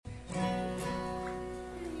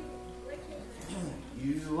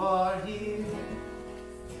You are here,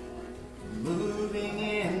 moving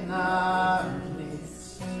in our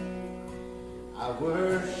midst. I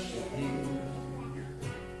worship you.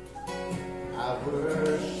 I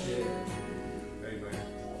worship you. Amen.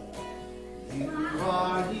 You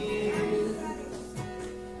are here,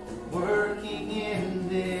 working in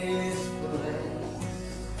this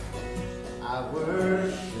place. I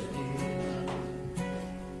worship you.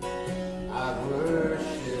 I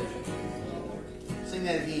worship you. Sing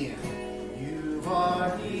that again. You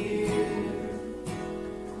are here,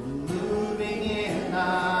 moving in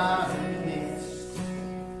our midst.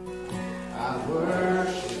 I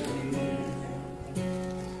worship you.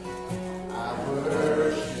 I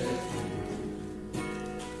worship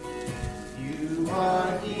you. You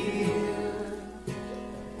are here,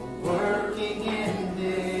 working in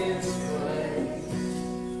this place.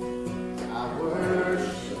 I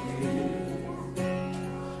worship you.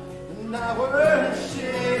 And I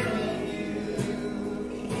worship you,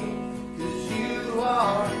 'cause you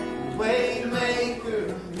are waymaker,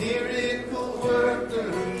 miracle worker,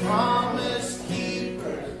 promise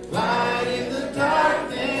keeper, light in the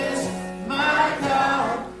darkness. My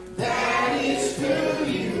God, that is who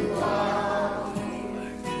you are.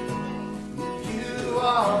 You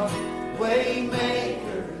are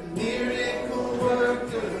waymaker, miracle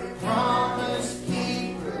worker, promise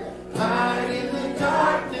keeper, light in the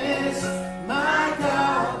darkness. My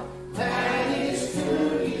God, that is who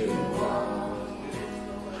you are.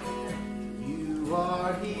 You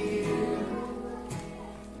are here,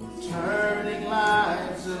 turning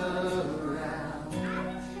lives around.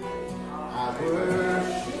 I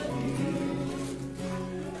worship you.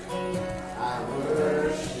 I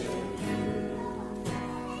worship you.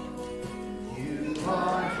 You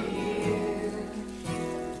are here,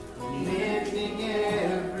 lifting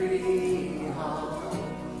every heart.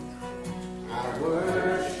 I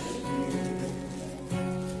worship you.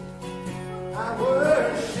 I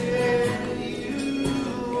worship you.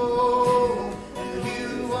 Oh,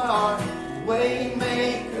 you are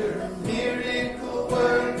waymaker, miracle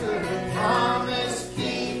worker, promise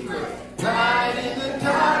keeper, light in the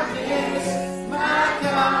darkness. My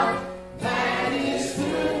God, that is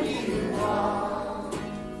who you are.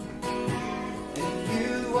 And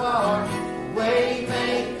you are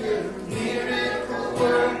waymaker, miracle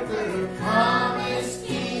worker, promise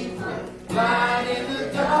keeper, light in the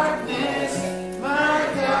darkness. My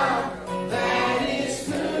God, that is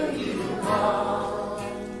who you are.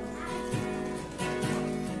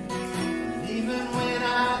 Even when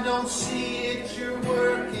I don't see it, you're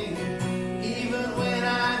working. Even when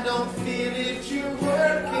I don't feel it, you're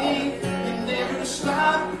working. You never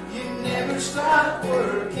stop, you never stop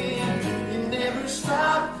working. You never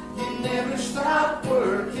stop, you never stop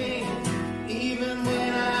working. Even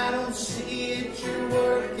when I don't see it, you're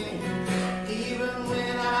working. Even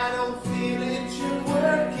when I don't feel it, you're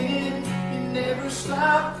working. You never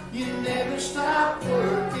stop, you never stop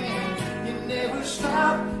working. You never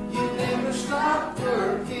stop, you never stop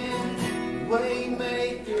working.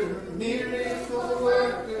 Waymaker, miracle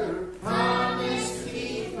worker, promise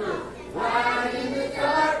keeper, light in the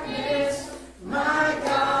darkness. My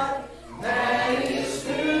God, that is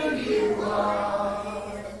who you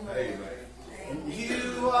are. And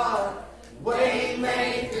you are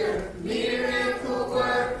waymaker, miracle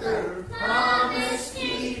worker, promise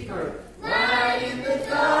keeper, light in the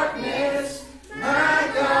darkness. My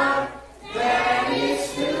God, that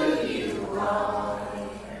is who you are.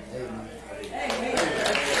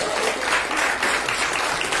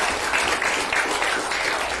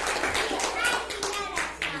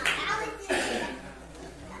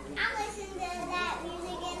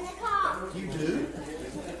 You do?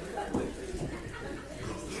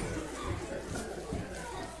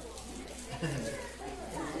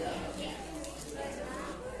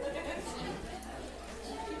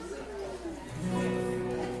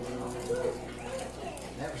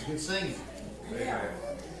 That was good singing.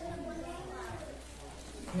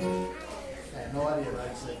 I had no idea if I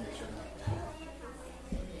could sing this or not.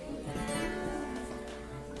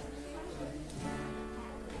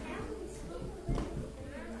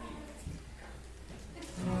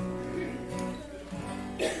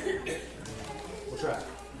 We'll try.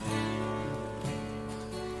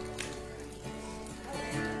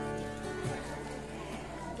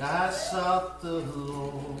 I sought the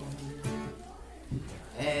Lord,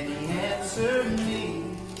 and He answered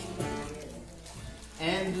me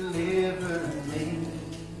and delivered me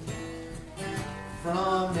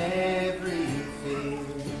from every fear.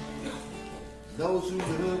 Those who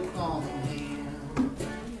look on Him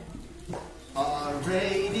are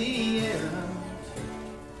radiant.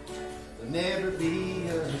 The never be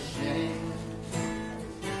ashamed.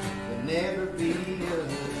 You'll never be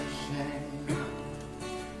ashamed.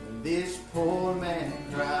 This poor man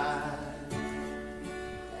cried,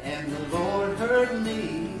 and the Lord heard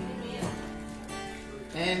me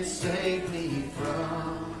and saved me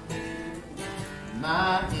from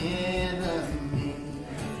my enemy.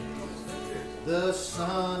 The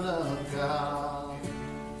Son of God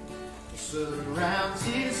surrounds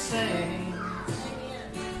His saints.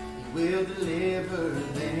 He will deliver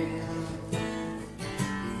them.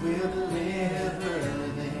 He will deliver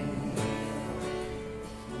them.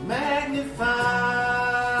 Magnify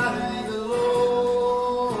the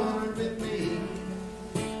Lord with me.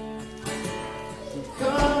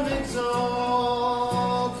 Come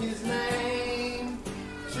exalt His name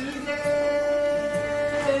together.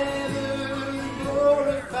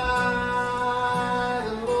 Glorify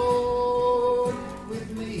the Lord with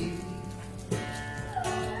me.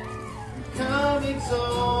 Come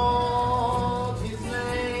exalt His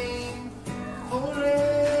name forever.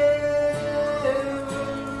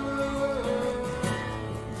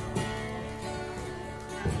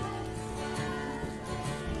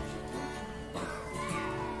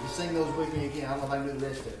 Just sing those with me again. I don't know if I can do the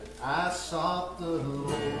rest of it. I sought the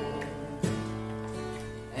Lord,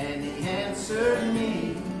 and He answered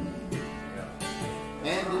me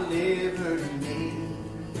and delivered me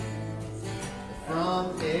from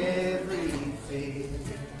every fear.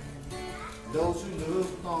 Those who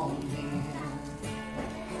look on Him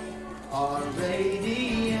are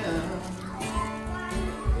radiant.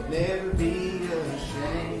 They'll never be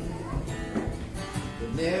ashamed.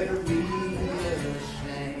 They'll never be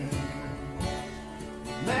ashamed.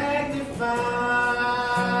 Magnify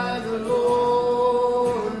the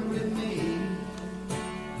Lord with me.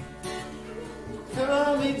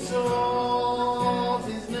 Come exalt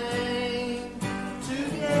His name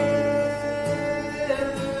together.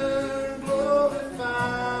 Glorify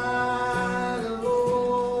the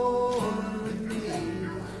Lord with me.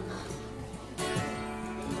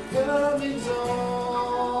 Come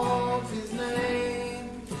exalt His name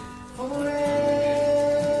forever.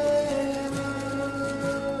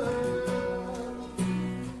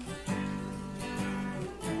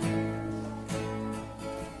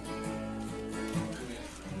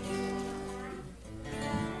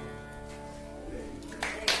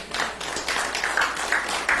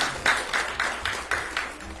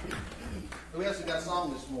 Who else has got a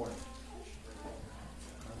song this morning?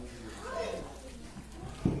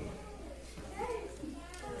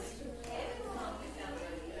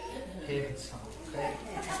 Heaven's song. Okay.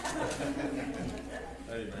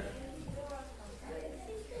 Amen.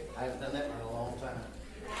 I haven't done that in a long time.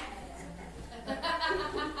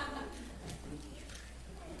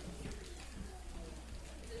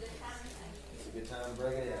 It's a good time to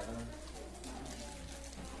break it out,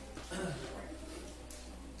 huh?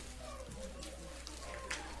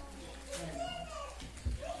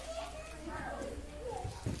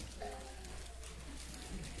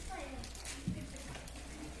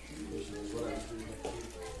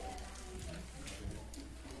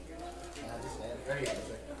 There you go.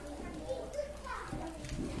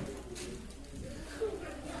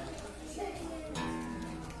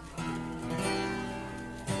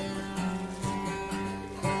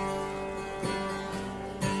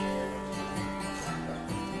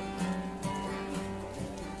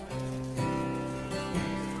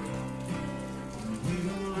 You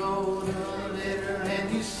wrote a letter and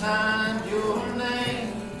you signed your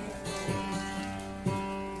name.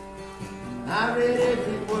 I read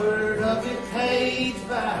every word of it, page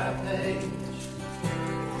by page.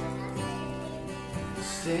 It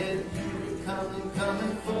said you were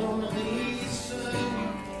coming for me soon.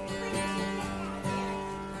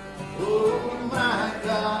 Oh my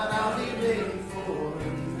God, I'll be ready for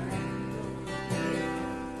you.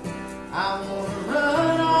 I want to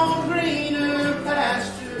run on greener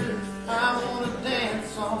pastures. I want to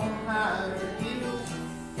dance on higher hills.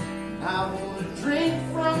 I want to drink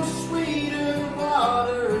from sweeter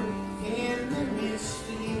water in the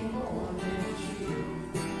misty morning chill.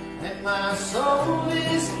 And my soul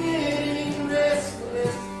is getting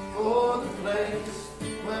restless for the place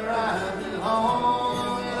where I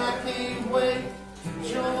belong. And I can't wait to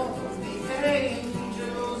join the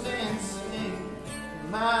angels and sing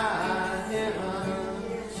my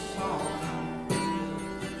heaven song.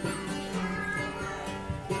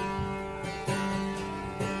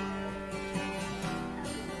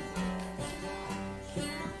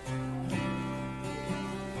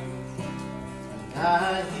 I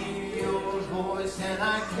hear your voice and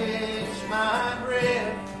I catch my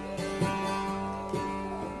breath.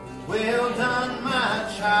 Well done,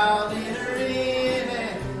 my child, enter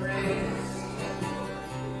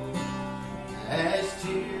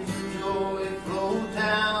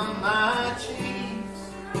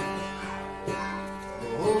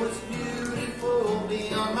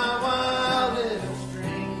from my wildest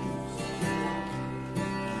dreams.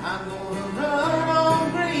 I'm gonna run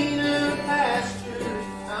on greener pastures.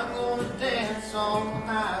 I'm gonna dance on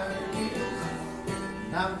higher hills.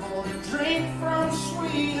 I'm gonna drink from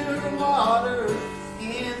sweeter water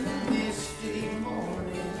in the misty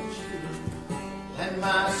morning dew. And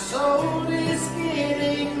my soul is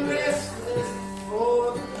getting restless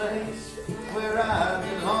for the place where I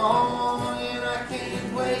belong. And I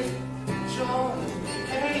can't wait to join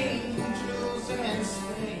the angels and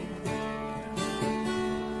sing.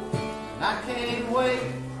 I can't wait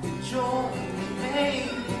to join the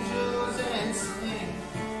angels and sing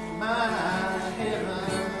my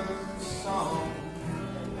heaven song.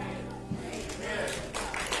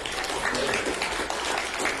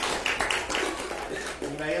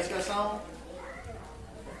 Anybody else got a song?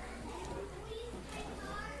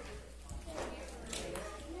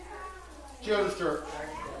 Children's Church.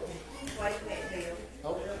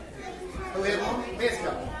 Oh. Who had one? Miss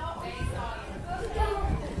go.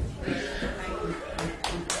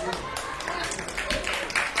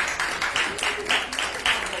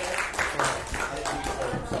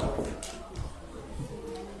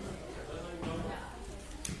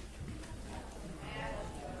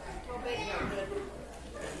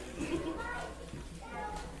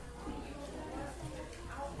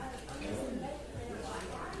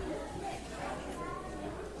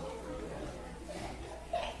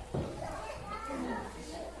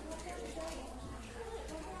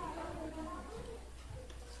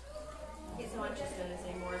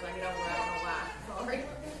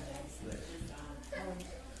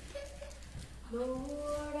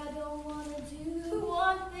 Lord, I don't want to do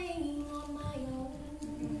one thing on my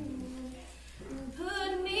own.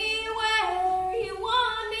 Put me where you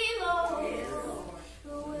want me, Lord,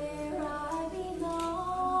 where I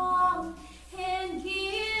belong, and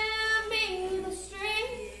give me the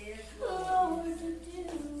strength, Lord, to do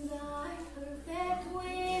thy perfect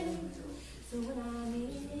will. So when I'm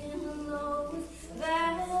in the lowest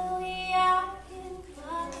valley, I can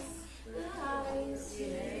climb the highest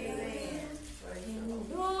hill.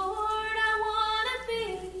 Lord, I want to be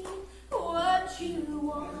what you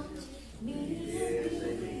want me to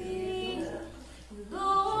be.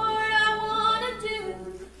 Lord, I want to do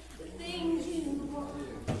the things you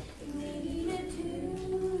want me to do.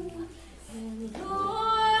 And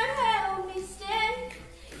Lord, help me stay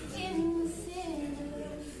in the center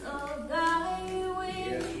of thy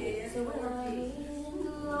will. So when I'm in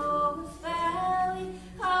the lowest valley,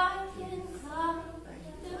 I can climb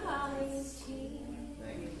the highest hill.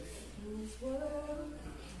 This world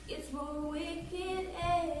gets more wicked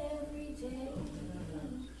every day,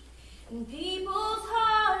 and people's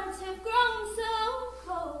hearts have grown so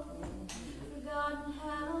cold, forgotten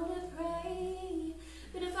how to pray.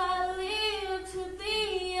 But if I live to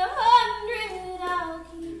be 100, I'll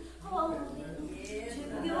keep holding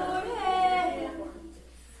to your hand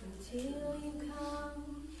until you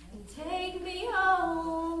come and take me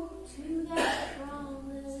home to that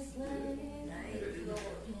promised land.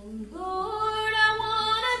 And Lord, I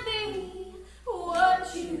want to be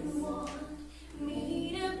what you want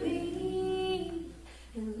me to be.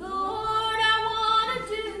 And Lord, I want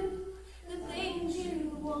to do the things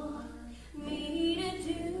you want me to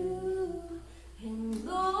do. And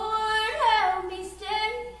Lord, help me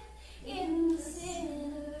stay in the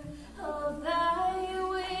center of thy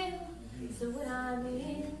will. So when I'm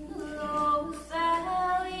in the lowest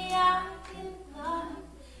valley, I can climb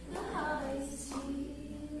the highest hill.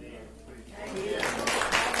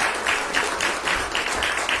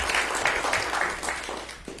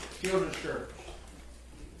 Children's Church.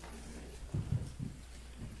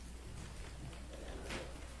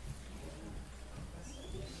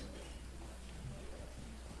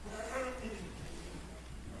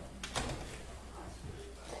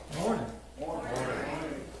 Morning.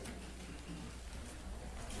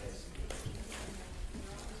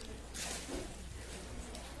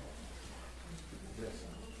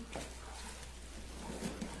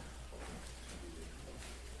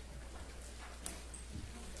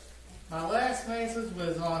 My last message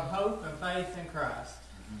was on hope and faith in Christ.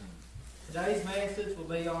 Today's message will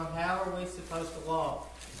be on how are we supposed to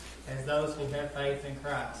walk as those who have faith in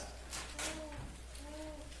Christ.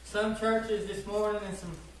 Some churches this morning and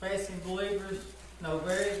some professing believers know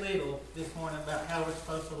very little this morning about how we're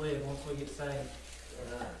supposed to live once we get saved.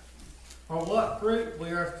 Or what fruit we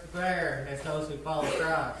are to bear as those who follow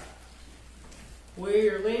Christ. We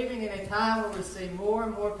are living in a time where we see more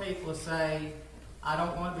and more people say, I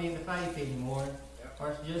don't want to be in the faith anymore, or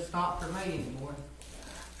it's just not for me anymore.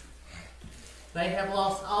 They have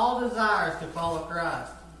lost all desires to follow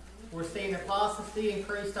Christ. we're seeing apostasy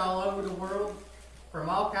increased all over the world from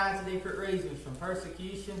all kinds of different reasons, from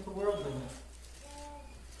persecution to worldliness.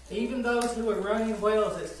 Even those who are running well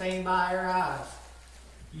as it's seen by our eyes.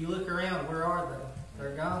 You look around, where are they?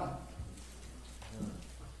 They're gone.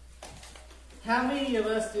 How many of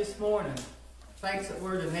us this morning thinks that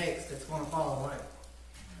we're the next that's going to fall away?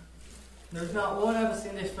 There's not one of us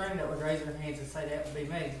in this room that would raise their hands and say that would be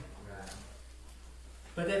me.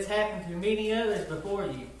 But that's happened to many others before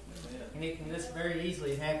you. And it can just very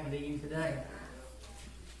easily happen to you today.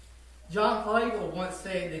 John Flavel once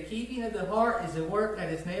said, "The keeping of the heart is a work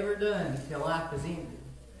that is never done until life is ended."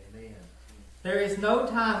 Amen. There is no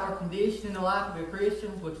time or condition in the life of a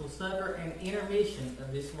Christian which will suffer an intermission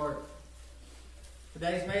of this work.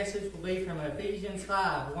 Today's message will be from Ephesians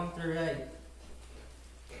 5, 1 through 8.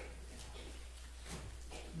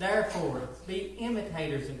 Therefore, be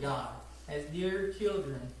imitators of God as dear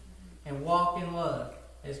children, and walk in love,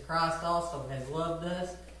 as Christ also has loved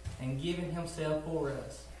us and given himself for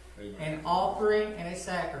us, an offering and a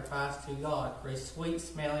sacrifice to God for a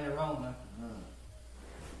sweet-smelling aroma.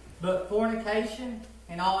 But fornication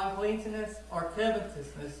and all uncleanness or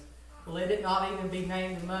covetousness, let it not even be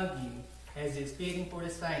named among you, as is fitting for the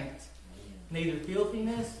saints. Neither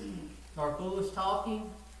filthiness, nor foolish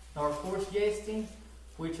talking, nor coarse jesting,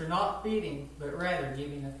 which are not fitting, but rather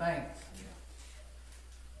giving of thanks.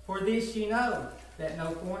 For this you know, that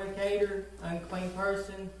no fornicator, unclean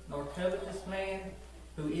person, nor covetous man,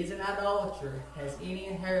 who is an idolater, has any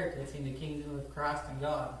inheritance in the kingdom of Christ and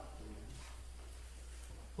God.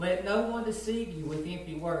 Let no one deceive you with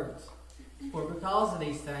empty words, for because of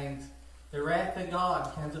these things, the wrath of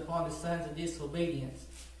God comes upon the sons of disobedience.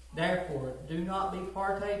 Therefore, do not be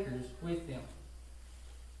partakers with them.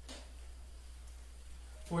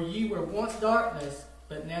 For you were once darkness,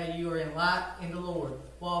 but now you are in light in the Lord.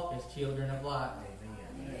 Walk as children of light.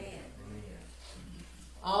 Amen. Amen.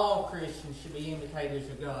 All Christians should be imitators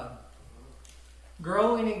of God,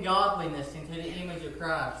 growing in godliness into the image of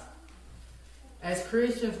Christ. As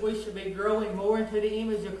Christians, we should be growing more into the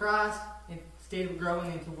image of Christ instead of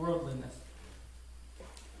growing into worldliness.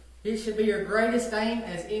 It should be our greatest aim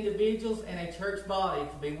as individuals and a church body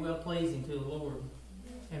to be well-pleasing to the Lord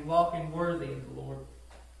and walking worthy of the Lord.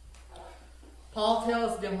 Paul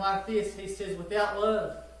tells them like this. He says, without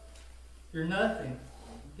love, you're nothing.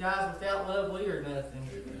 Guys, without love, we are nothing.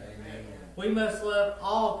 Amen. We must love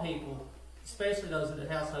all people, especially those of the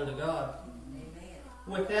household of God. Amen.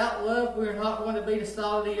 Without love, we're not going to be the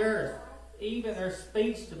salt of the earth. Even our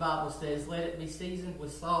speech, the Bible says, let it be seasoned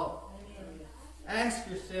with salt. Amen. Ask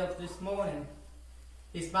yourself this morning,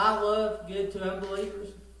 is my love good to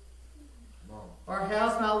unbelievers? Or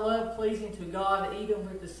how's my love pleasing to God even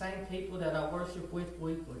with the same people that I worship with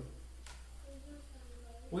weekly?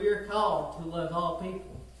 We are called to love all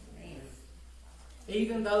people.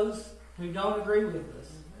 Even those who don't agree with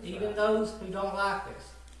us. Even those who don't like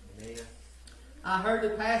us. I heard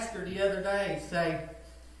the pastor the other day say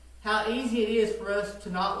how easy it is for us to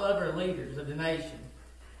not love our leaders of the nation.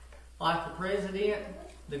 Like the president,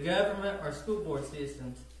 the government, or school board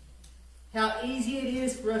systems. How easy it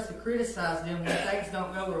is for us to criticize them when things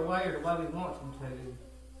don't go our way or the way we want them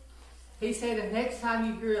to. He said, the next time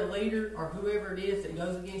you hear a leader or whoever it is that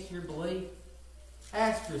goes against your belief,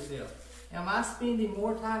 ask yourself, am I spending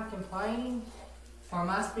more time complaining, or am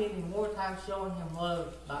I spending more time showing him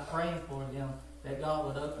love by praying for them that God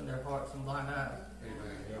would open their hearts and blind eyes?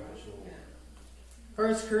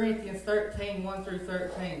 1 Corinthians 13, 1 through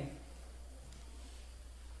 13.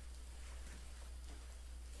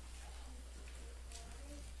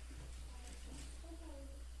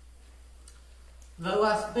 Though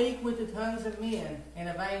I speak with the tongues of men and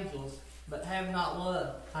of angels, but have not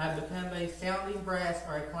love, I have become a sounding brass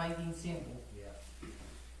or a clanking cymbal. Yeah.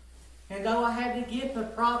 And though I have the gift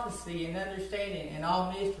of prophecy and understanding and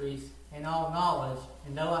all mysteries and all knowledge,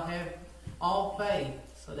 and though I have all faith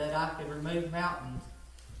so that I could remove mountains,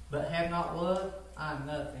 but have not love, I am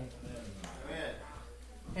nothing. Amen.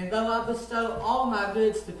 And though I bestow all my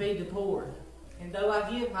goods to feed the poor, and though I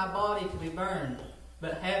give my body to be burned,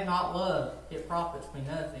 but have not love, it profits me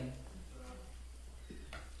nothing.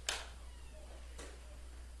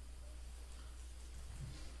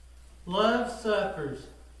 Love suffers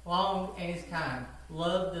long and is kind.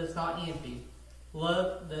 Love does not envy.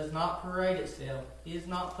 Love does not parade itself, is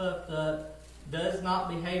not puffed up, does not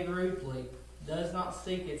behave rudely, does not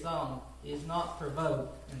seek its own, is not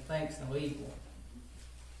provoked, and thinks no evil.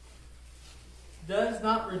 Does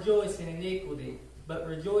not rejoice in iniquity, but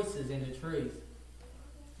rejoices in the truth.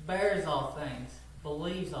 Bears all things,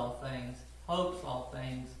 believes all things, hopes all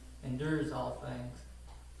things, endures all things.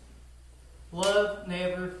 Love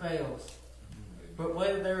never fails. But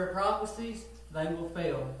whether there are prophecies, they will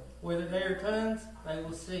fail. Whether there are tongues, they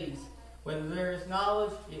will cease. Whether there is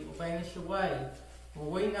knowledge, it will vanish away. For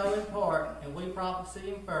we know in part, and we prophesy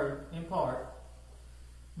in part.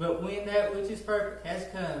 But when that which is perfect has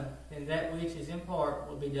come, then that which is in part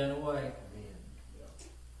will be done away.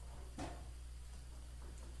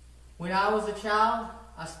 When I was a child,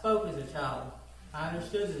 I spoke as a child. I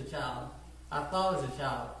understood as a child. I thought as a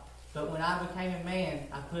child. But when I became a man,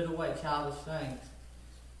 I put away childish things.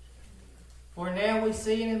 For now we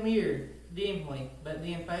see in a mirror, dimly, but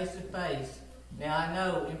then face to face. Now I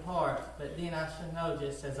know in part, but then I shall know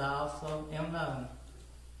just as I also am known.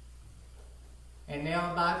 And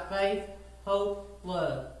now by faith, hope,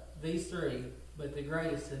 love, these three, but the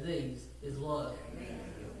greatest of these is love.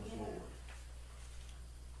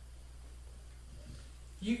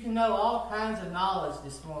 You can know all kinds of knowledge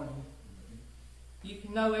this morning. You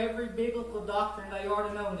can know every biblical doctrine they are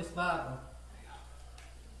to know in this Bible.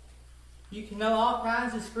 You can know all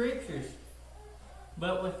kinds of scriptures,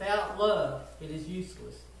 but without love, it is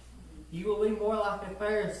useless. You will be more like a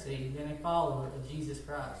Pharisee than a follower of Jesus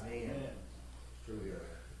Christ. Amen. Truly.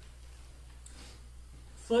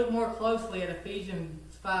 Let's look more closely at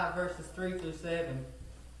Ephesians 5, verses 3 through 7.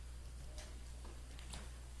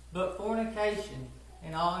 But fornication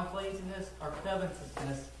and all uncleanness or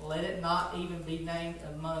covetousness, let it not even be named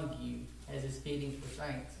among you, as is fitting for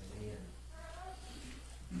saints.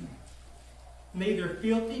 Amen. Neither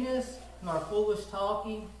filthiness, nor foolish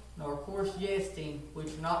talking, nor coarse jesting,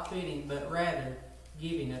 which are not fitting, but rather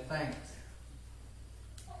giving of thanks.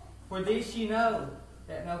 For this you know,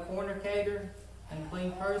 that no fornicator,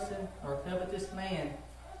 unclean person, or covetous man,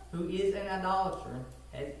 who is an idolater,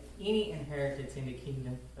 has any inheritance in the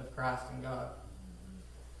kingdom of Christ and God.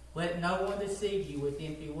 Let no one deceive you with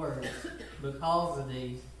empty words. Because of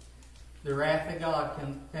these, the wrath of God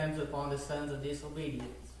comes upon the sons of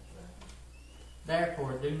disobedience.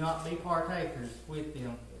 Therefore, do not be partakers with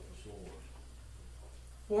them.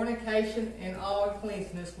 Fornication and all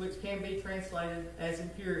uncleanness, which can be translated as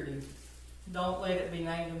impurity, don't let it be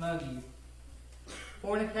named among you.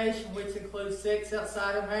 Fornication, which includes sex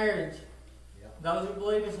outside of marriage. Those are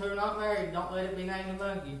believers who are not married, don't let it be named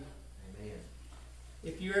among you. Amen.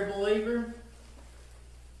 If you're a believer,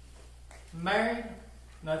 married,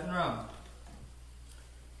 nothing wrong.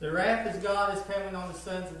 The wrath of God is coming on the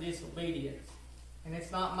sons of disobedience. And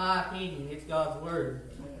it's not my opinion, it's God's word.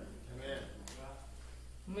 Amen.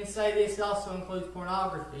 Let me say this also includes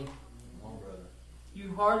pornography. Come on, brother.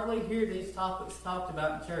 You hardly hear these topics talked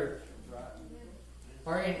about in church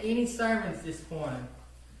or in any sermons this morning.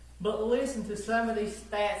 But listen to some of these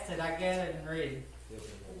stats that I gathered and read.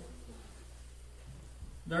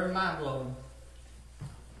 They're mind-blowing.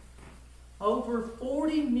 Over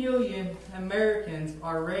 40 million Americans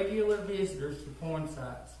are regular visitors to porn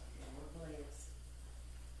sites.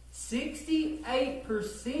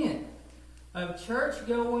 68% of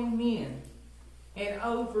church-going men and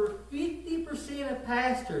over 50% of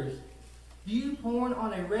pastors view porn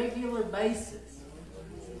on a regular basis.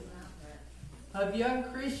 Of young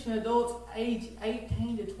Christian adults aged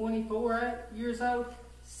 18 to 24 years old,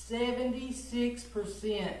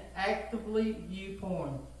 76% actively view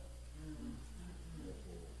porn.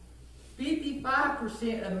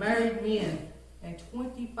 55% of married men and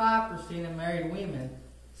 25% of married women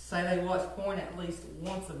say they watch porn at least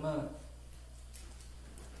once a month.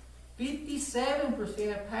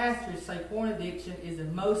 57% of pastors say porn addiction is the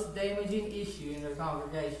most damaging issue in their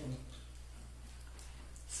congregation.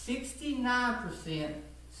 69%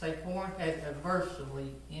 say porn has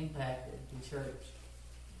adversely impacted the church.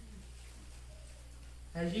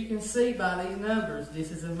 As you can see by these numbers, this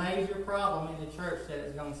is a major problem in the church that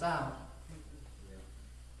has gone silent.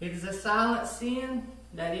 It is a silent sin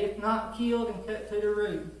that, if not killed and cut to the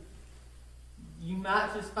root, you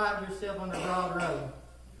might just find yourself on the broad road,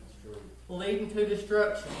 leading to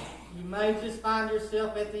destruction. You may just find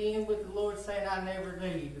yourself at the end with the Lord saying, I never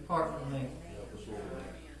knew you, depart from me.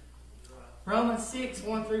 Romans 6,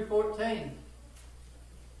 1 through 14.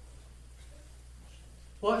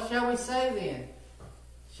 What shall we say then?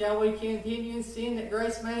 Shall we continue in sin that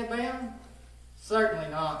grace may abound? Certainly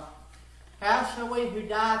not. How shall we who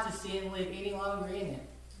died to sin live any longer in it?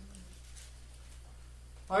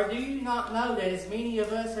 Or do you not know that as many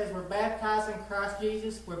of us as were baptized in Christ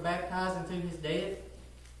Jesus were baptized into his death?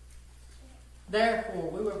 Therefore,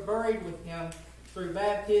 we were buried with him through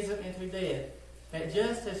baptism into death, that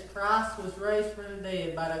just as Christ was raised from the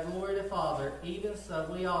dead by the glory of the Father, even so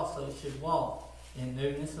we also should walk in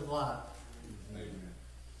newness of life. Amen.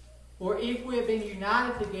 For if we have been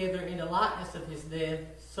united together in the likeness of his death,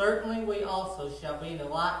 certainly we also shall be in the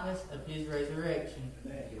likeness of his resurrection.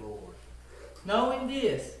 Thank you, Lord. Knowing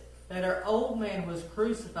this, that our old man was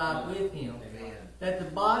crucified with him, Amen. that the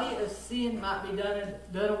body of sin might be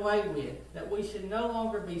done away with, that we should no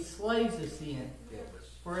longer be slaves of sin. Yes.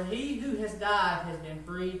 For he who has died has been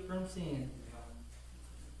freed from sin.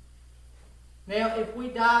 Now, if we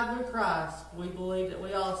died with Christ, we believe that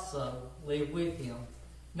we also live with him,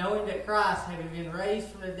 knowing that Christ, having been raised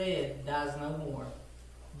from the dead, dies no more.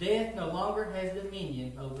 Death no longer has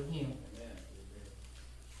dominion over him.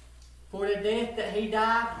 For the death that he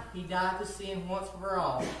died to sin once for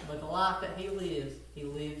all. But the life that he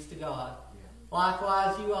lives to God.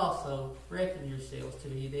 Likewise, you also reckon yourselves to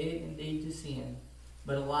be dead indeed to sin,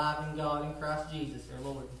 but alive in God in Christ Jesus our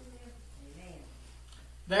Lord. Amen.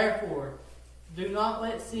 Therefore, do not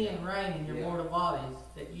let sin reign in your mortal bodies,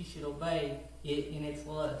 that you should obey it in its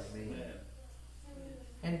lust. Amen.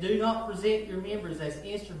 And do not present your members as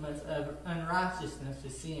instruments of unrighteousness to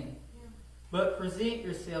sin, but present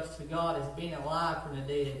yourselves to God as being alive from the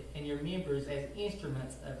dead, and your members as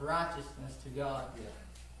instruments of righteousness to God.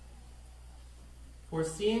 For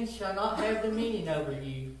sin shall not have dominion over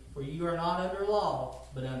you, for you are not under law,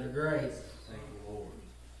 but under grace. Thank you, Lord.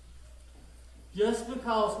 Just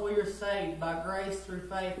because we are saved by grace through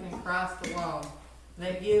faith in Christ alone,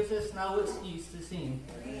 that gives us no excuse to sin.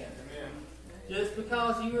 Just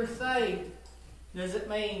because you are saved doesn't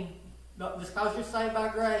mean, just because you're saved by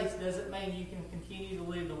grace doesn't mean you can continue to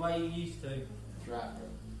live the way you used to. That's right, brother.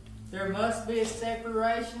 There must be a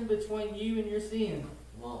separation between you and your sin.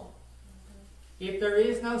 Come on. If there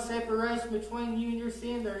is no separation between you and your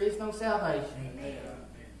sin, there is no salvation.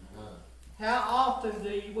 How often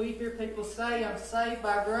do we hear people say, I'm saved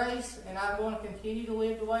by grace and I'm going to continue to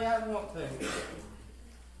live the way I want to?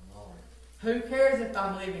 Who cares if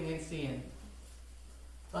I'm living in sin?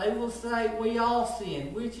 They will say, we all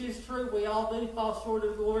sin, which is true. We all do fall short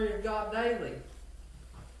of the glory of God daily.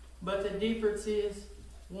 But the difference is,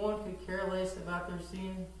 one could care less about their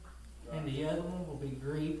sin, and the other one will be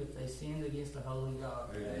grieved if they sinned against the holy God.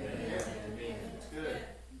 Amen. Good.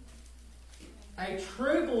 A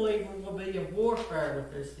true believer will be in warfare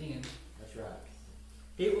with their sin. That's right.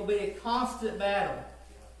 It will be a constant battle.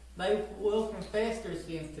 They will confess their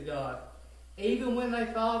sins to God. Even when they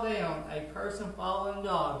fall down, a person following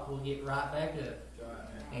God will get right back up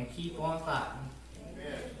and keep on fighting.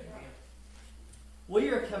 Amen. We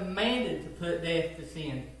are commanded to put death to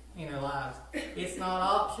sin in our lives. It's not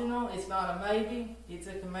optional. It's not a maybe. It's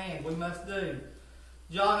a command we must do.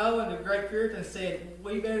 John Owen, the great Puritan, said,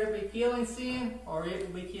 we better be killing sin or it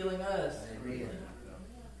will be killing us. Amen.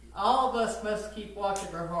 All of us must keep watch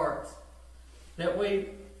of our hearts.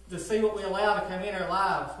 To see what we allow to come in our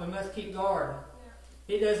lives, we must keep guard.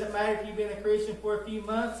 It doesn't matter if you've been a Christian for a few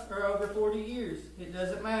months or over 40 years. It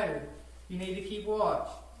doesn't matter. You need to keep watch.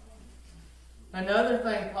 Another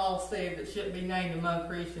thing Paul said that shouldn't be named among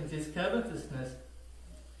Christians is covetousness.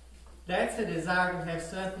 That's a desire to have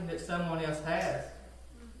something that someone else has.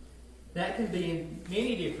 That can be in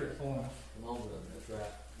many different forms. Come on, brother. That's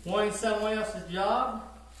right. Wanting someone else's job,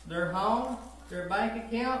 their home, their bank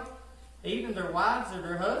account, even their wives or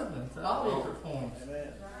their husbands, in all different forms.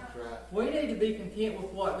 That's right. We need to be content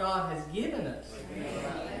with what God has given us.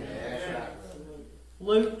 That's right, brother.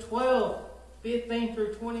 Luke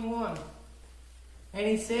 12:15-21. And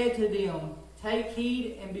he said to them, take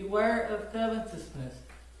heed and beware of covetousness,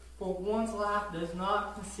 for one's life does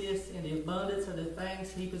not consist in the abundance of the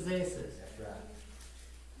things he possesses. That's right.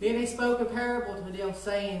 Then he spoke a parable to them,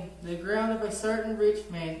 saying, the ground of a certain rich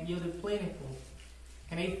man yielded plentiful.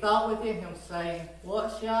 And he thought within him, saying,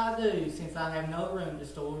 what shall I do, since I have no room to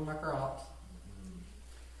store my crops?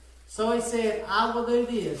 So he said, I will do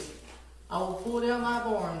this. I will pull down my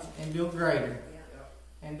barns and build greater.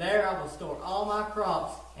 And there I will store all my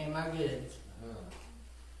crops and my goods.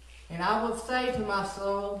 And I will say to my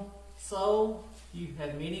soul, soul, you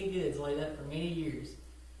have many goods laid up for many years.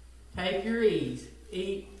 Take your ease,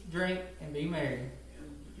 eat, drink, and be merry.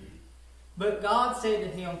 But God said to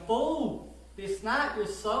him, fool, this night your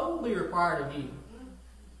soul will be required of you.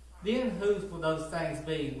 Then whose will those things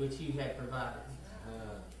be which you have provided?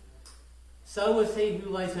 So is he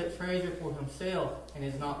who lays up treasure for himself and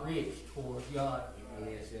is not rich towards God.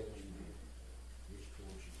 Yes, help us to be rich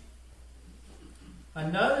towards you.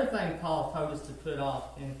 Another thing Paul told us to put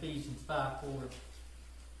off in Ephesians 5:4.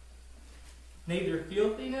 Neither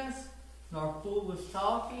filthiness, nor foolish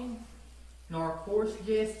talking, nor coarse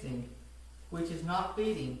jesting, which is not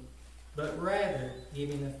fitting, but rather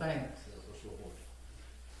giving the thanks. Help us, Lord.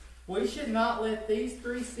 We should not let these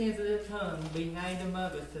three sins of the tongue be named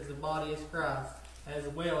among us as the body of Christ, as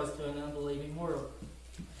well as to an unbelieving world.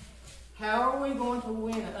 How are we going to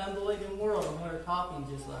win an unbelieving world when we're talking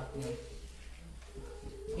just like them?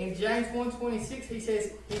 In James 1:26, he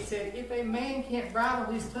said, if a man can't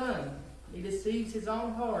bridle his tongue, he deceives his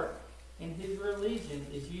own heart, and his religion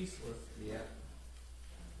is useless. Yeah.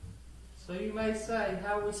 So you may say,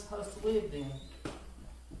 how are we supposed to live then?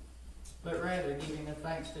 But rather giving the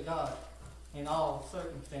thanks to God in all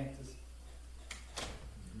circumstances.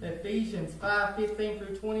 Ephesians 5:15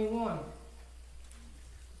 through 21.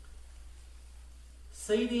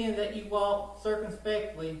 See then that you walk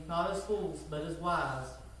circumspectly, not as fools, but as wise,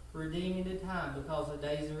 redeeming the time, because the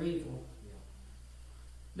days are evil.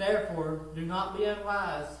 Therefore, do not be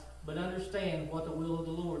unwise, but understand what the will of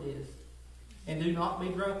the Lord is. And do not be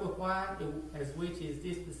drunk with wine, as which is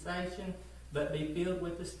dissipation, but be filled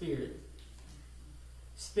with the Spirit,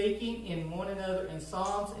 speaking in one another in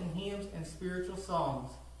psalms and hymns and spiritual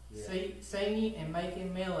songs, singing and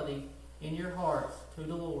making melody in your hearts to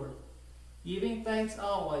the Lord, giving thanks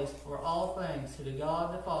always for all things to the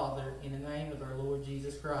God the Father in the name of our Lord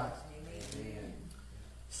Jesus Christ. Amen.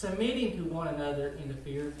 Submitting to one another in the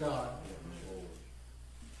fear of God.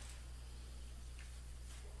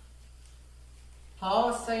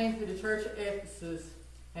 Paul is saying to the church of Ephesus,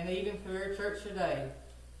 and even to our church today,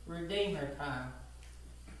 redeem their time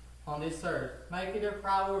on this earth. Make it a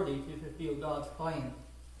priority to fulfill God's plan.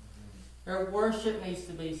 Our worship needs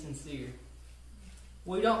to be sincere.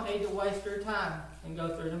 We don't need to waste our time and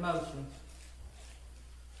go through the motions.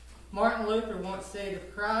 Martin Luther once said,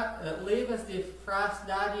 live as if Christ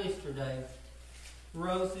died yesterday,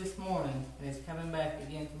 rose this morning, and is coming back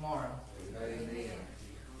again tomorrow. Amen.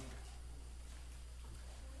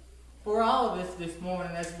 For all of us this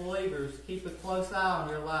morning as believers, keep a close eye on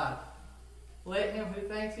your life. Let him who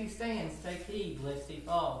thinks he stands take heed lest he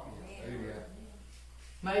fall. Amen.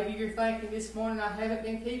 Maybe you're thinking this morning, I haven't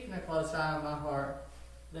been keeping a close eye on my heart.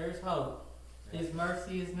 There's hope. His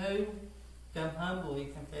mercy is new. Come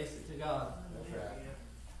humbly, confess it to God. That's right.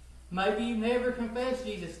 Maybe you never confessed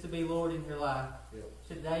Jesus to be Lord in your life. Yep.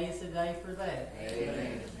 Today is the day for that.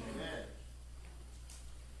 Amen.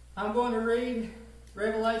 I'm going to read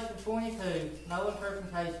Revelation 22. No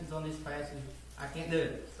interpretations on this passage. I can't do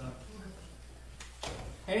it. So.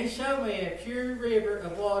 And he showed me a pure river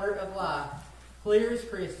of water of life, clear as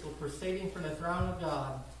crystal, proceeding from the throne of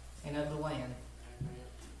God and of the Lamb.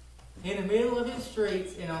 In the middle of his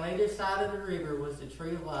streets and on either side of the river was the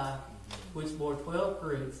tree of life, which bore 12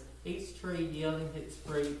 fruits, each tree yielding its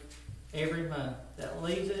fruit every month. The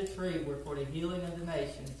leaves of the tree were for the healing of the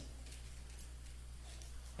nations.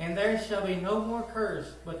 And there shall be no more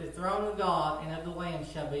curse, but the throne of God and of the Lamb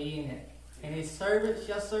shall be in it. And his servants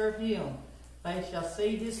shall serve him. They shall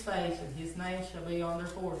see his face, and his name shall be on their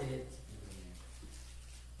foreheads.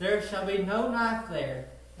 There shall be no night there.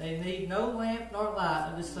 They need no lamp nor light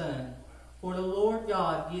of the sun. For the Lord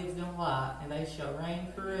God gives them light, and they shall reign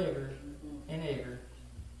forever and ever.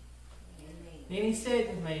 Then he said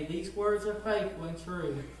to me, these words are faithful and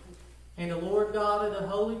true. And the Lord God of the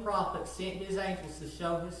holy prophets sent his angels to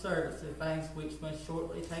show his servants the things which must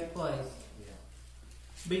shortly take place. Yeah.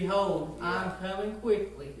 Behold, I am coming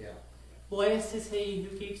quickly. Yeah. Blessed is he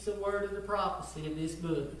who keeps the word of the prophecy of this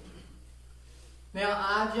book. Now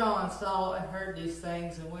I, John, saw and heard these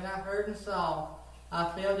things, and when I heard and saw, I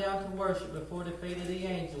fell down to worship before the feet of the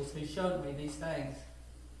angels who showed me these things.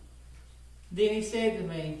 Then he said to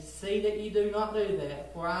me, see that ye do not do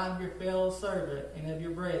that, for I am your fellow servant, and of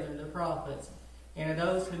your brethren the prophets, and of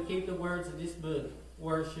those who keep the words of this book.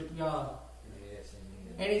 Worship God. Yes,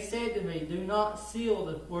 amen. And he said to me, do not seal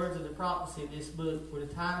the words of the prophecy of this book, for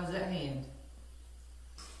the time is at hand.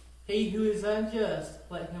 He who is unjust,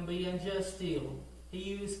 let him be unjust still.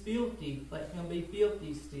 He who is filthy, let him be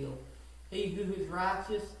filthy still. He who is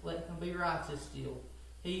righteous, let him be righteous still.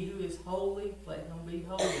 He who is holy, let him be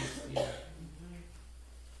holy still.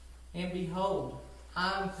 And behold,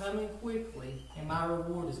 I am coming quickly, and my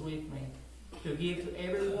reward is with me, to give to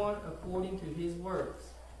everyone according to his works.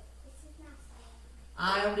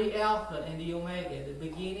 I am the Alpha and the Omega, the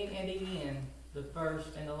beginning and the end, the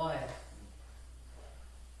first and the last.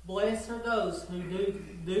 Blessed are those who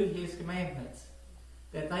do his commandments,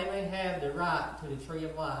 that they may have the right to the tree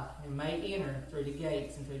of life, and may enter through the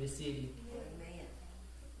gates into the city.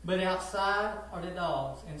 But outside are the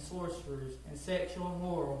dogs, and sorcerers, and sexual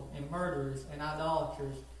immoral, and murderers, and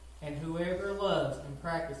idolaters, and whoever loves and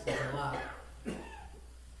practices a lie.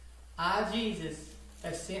 I, Jesus,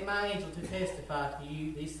 have sent my angel to testify to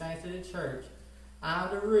you these things to the church. I am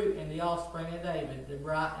the root and the offspring of David, the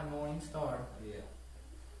bright and morning star. Yeah.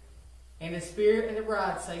 And the Spirit and the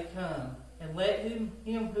bride say, Come. And let him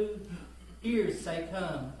who hears say,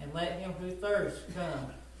 Come. And let him who thirsts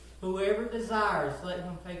come. Whoever desires, let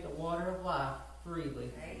him take the water of life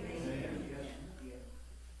freely. Amen.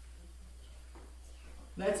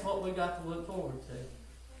 That's what we got to look forward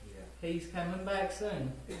to. He's coming back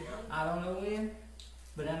soon. I don't know when,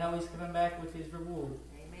 but I know he's coming back with his reward.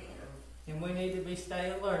 And we need to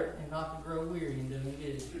stay alert and not to grow weary in doing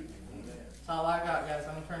good. That's all I got, guys.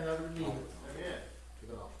 I'm going to turn it over to Bill.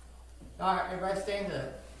 All right, everybody stand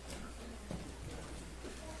up.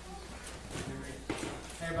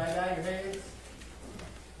 Everybody bow your heads.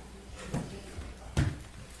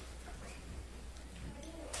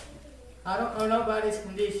 I don't know nobody's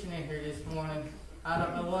condition in here this morning. I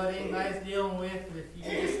don't know what anybody's dealing with, but if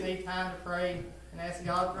you just need time to pray and ask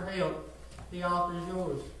God for help, the altar is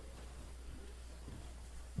yours.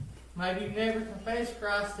 Maybe you've never confessed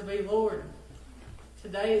Christ to be Lord.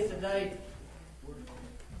 Today is the day.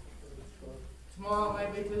 Tomorrow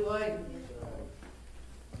may be too late.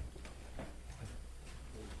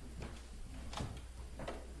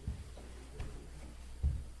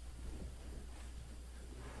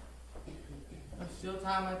 There's still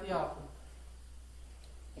time at the altar.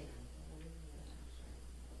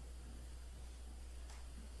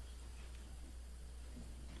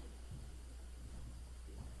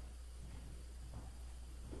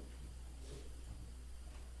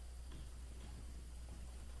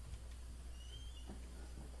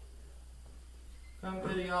 Come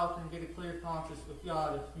to the altar and get a clear conscience with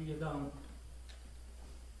God if you don't.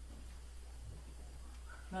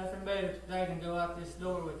 Nothing better today than go out this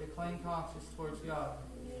door with a clean conscience towards God.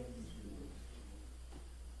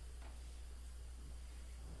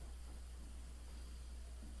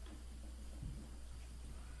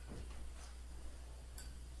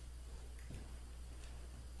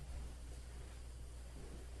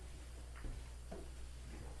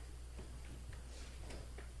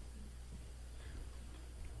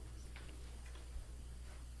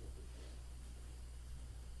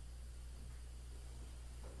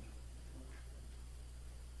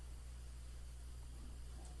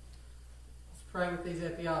 Pray with these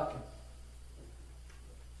at the altar.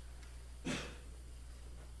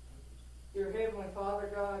 Dear Heavenly Father,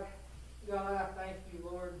 God, I thank you,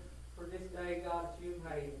 Lord, for this day, God, that you've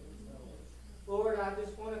made. Lord, I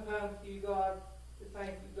just want to come to you, God, to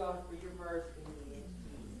thank you, God, for your mercy.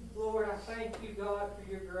 Lord, I thank you, God, for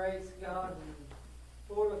your grace, God.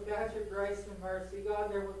 Lord, without your grace and mercy, God,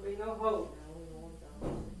 there would be no hope.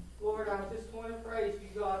 Lord, I just want to praise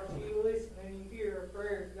you, God, as you listen and you hear our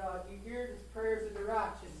prayers, God. You hear the prayers of the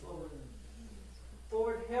righteous, Lord.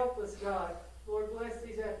 Lord, help us, God. Lord, bless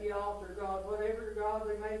these at the altar, God. Whatever, God,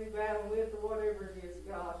 they may be battling with or whatever it is,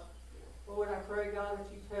 God. Lord, I pray, God, that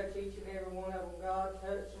you touch each and every one of them, God.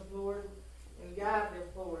 Touch them, Lord, and guide them,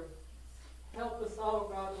 Lord. Help us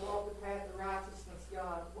all, God, to walk the path of righteousness,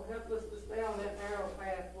 God. Help us to stay on that narrow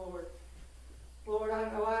path, Lord. Lord,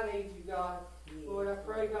 I know I need you, God. Lord, I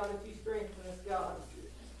pray, God, that you strengthen us, God.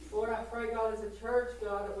 Lord, I pray, God, as a church,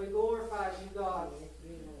 God, that we glorify you, God.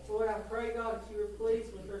 Lord, I pray, God, that you are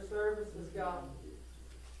pleased with our services, God.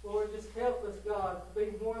 Lord, just help us, God, to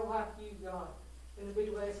be more like you, God, and to be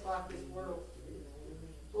less like this world.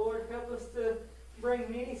 Lord, help us to bring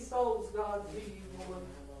many souls, God, to you, Lord.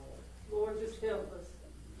 Lord, just help us.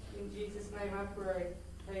 In Jesus' name I pray.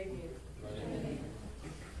 Amen. Amen.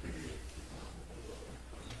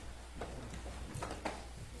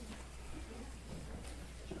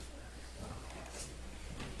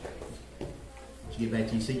 Get back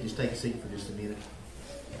to your seat. Just take a seat for just a minute.